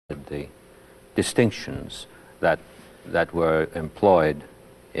the distinctions that were employed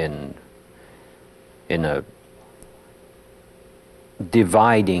in a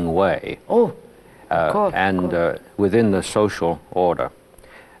dividing way. Oh, of course, and within the social order.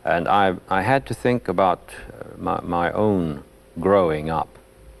 And I had to think about my own growing up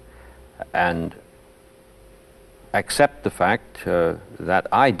and accept the fact that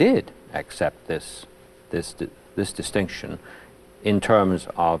I did accept this distinction in terms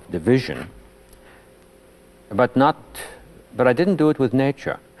of division, but I didn't do it with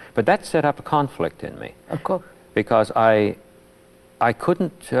nature. But that set up a conflict in me. Of course. Because I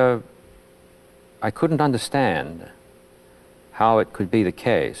couldn't understand how it could be the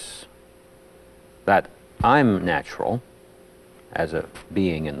case that I'm natural as a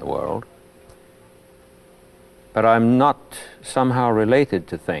being in the world, but I'm not somehow related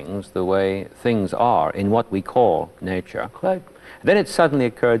to things the way things are in what we call nature. Right. Then it suddenly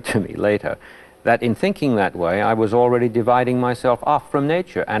occurred to me later that in thinking that way, I was already dividing myself off from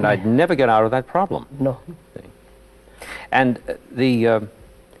nature, and I'd never get out of that problem. No. And the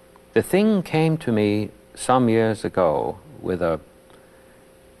thing came to me some years ago with a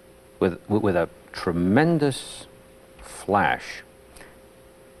tremendous flash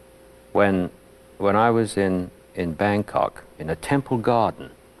when I was in Bangkok in a temple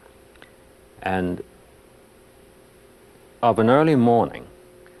garden, and of an early morning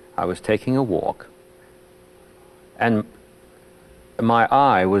I was taking a walk, and my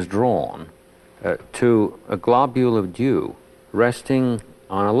eye was drawn to a globule of dew resting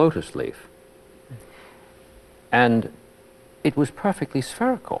on a lotus leaf, and it was perfectly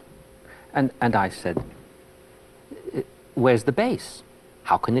spherical, and I said, where's the base?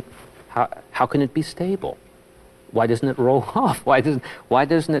 How can it be stable? Why doesn't it roll off? By the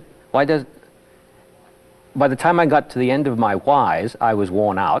time I got to the end of my whys, I was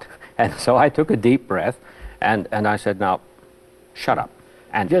worn out, and so I took a deep breath, and I said, now, shut up,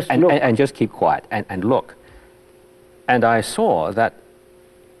 and just keep quiet, and look. And I saw that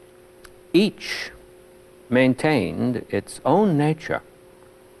each maintained its own nature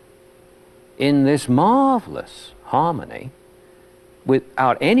in this marvelous harmony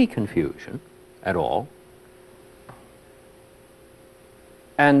without any confusion at all.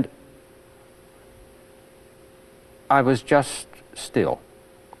 And I was just still.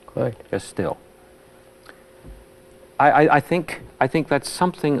 Right. Just still. I think that's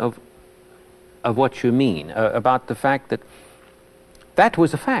something of what you mean about the fact that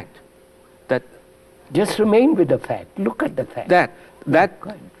was a fact. That just remain with the fact. Look at the fact. That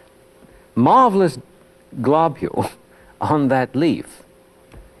marvelous globule on that leaf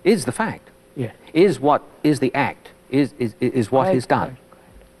is the fact. Yeah. Is what is the act. Is what right, is done.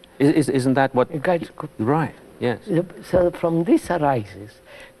 Right. Isn't that what? Right. Yes. So from this arises,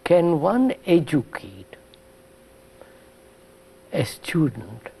 can one educate a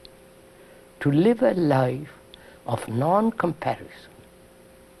student to live a life of non-comparison?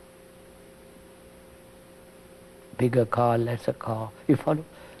 Bigger car, lesser car, you follow?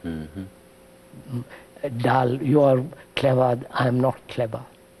 Mm-hmm. Dull, you are clever, I am not clever.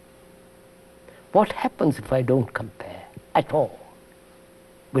 What happens if I don't compare at all?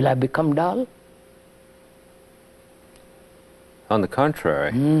 Will I become dull? On the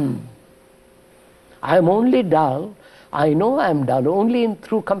contrary. I am only dull, I know I am dull only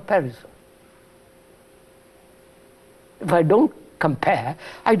through comparison. If I don't compare,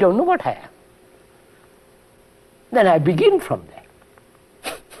 I don't know what I am. Then I begin from there.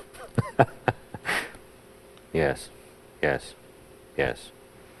 Yes, yes, yes.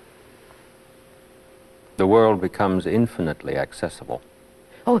 The world becomes infinitely accessible.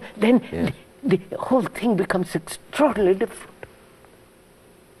 Oh, then yes. the whole thing becomes extraordinarily different.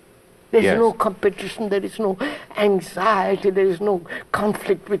 There is yes. no competition, there is no anxiety, there is no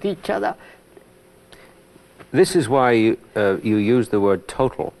conflict with each other. This is why you use the word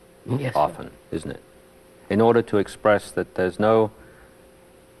total Yes, often, isn't it? In order to express that there's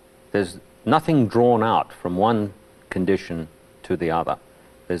nothing drawn out from one condition to the other.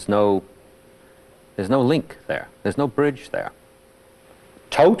 There's no link there. There's no bridge there.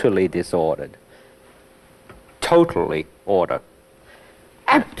 Totally disordered. Totally order.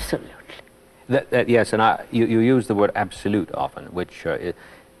 Absolutely. Yes, and you use the word absolute often, which it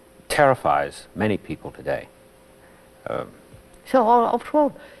terrifies many people today. So, after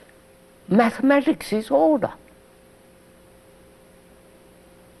all, mathematics is order.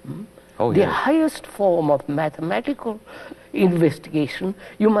 Oh, the yes. highest form of mathematical investigation,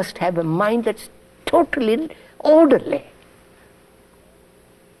 you must have a mind that's totally orderly.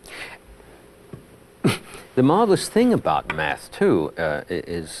 the marvelous thing about math, too,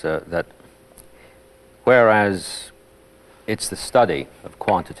 is that whereas it's the study of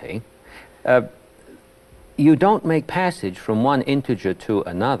quantity, you don't make passage from one integer to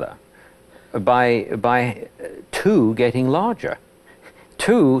another by 2 getting larger.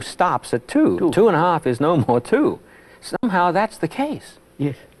 2 stops at 2. 2.5 is no more 2. Somehow that's the case.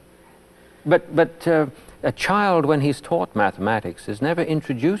 Yes. But a child, when he's taught mathematics, is never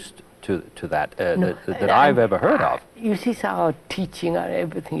introduced to that that I've ever heard of. You see, our teaching, our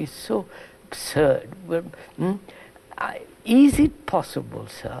everything is so absurd. Is it possible,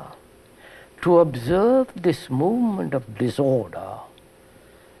 sir, to observe this movement of disorder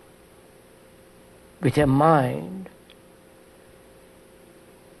with a mind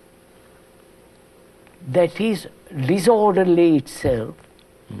that is disorderly itself,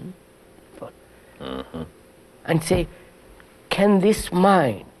 and say, can this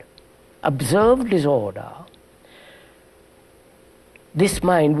mind observe disorder, this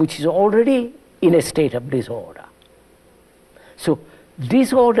mind which is already in a state of disorder? So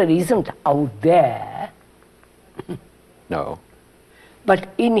disorder isn't out there, No. but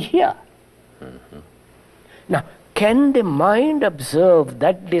in here. Now, can the mind observe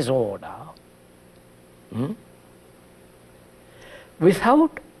that disorder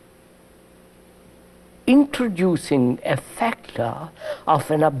without introducing a factor of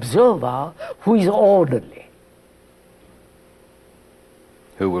an observer who is orderly?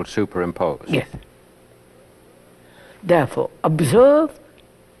 Who will superimpose? Yes. Therefore, observe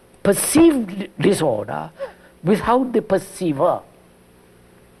perceived disorder without the perceiver.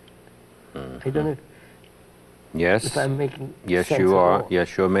 I don't know Yes. if I'm making Yes, sense you at are. all.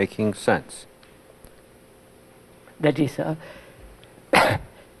 Yes, you're making sense. That is,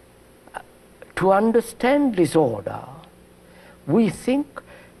 to understand disorder, we think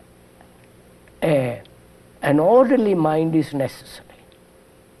an orderly mind is necessary.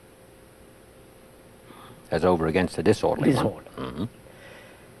 As over against the disorderly one. Disorder.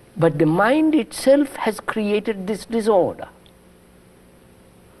 But the mind itself has created this disorder,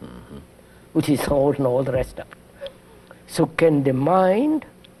 which is thought and all the rest of it. So can the mind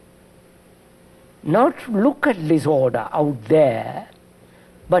not look at disorder out there,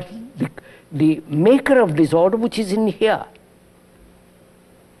 but the maker of disorder which is in here?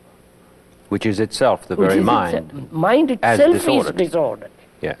 Which is itself the very mind. Mind as itself is disordered. disordered.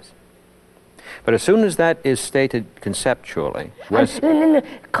 Yes. But as soon as that is stated conceptually, No.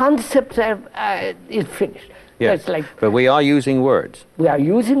 Concepts is finished. yes, That's like but we are using words. we are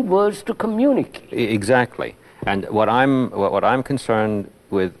using words to communicate. Exactly. And what I'm concerned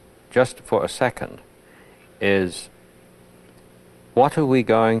with just for a second is, what are we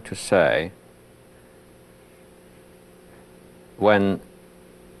going to say when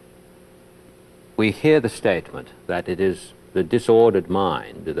we hear the statement that it is the disordered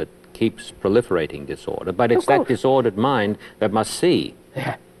mind that keeps proliferating disorder, but it's Of that course. disordered mind that must see,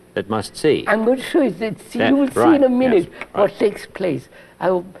 Yeah. that must see. I'm going to show you that. That- You will see right, in a minute yes, what right. takes place.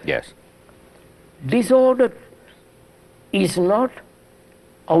 Yes. Disorder is not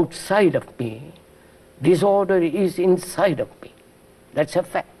outside of me. Disorder is inside of me. That's a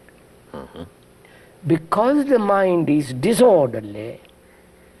fact. Because the mind is disorderly,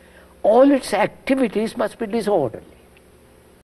 all its activities must be disorderly.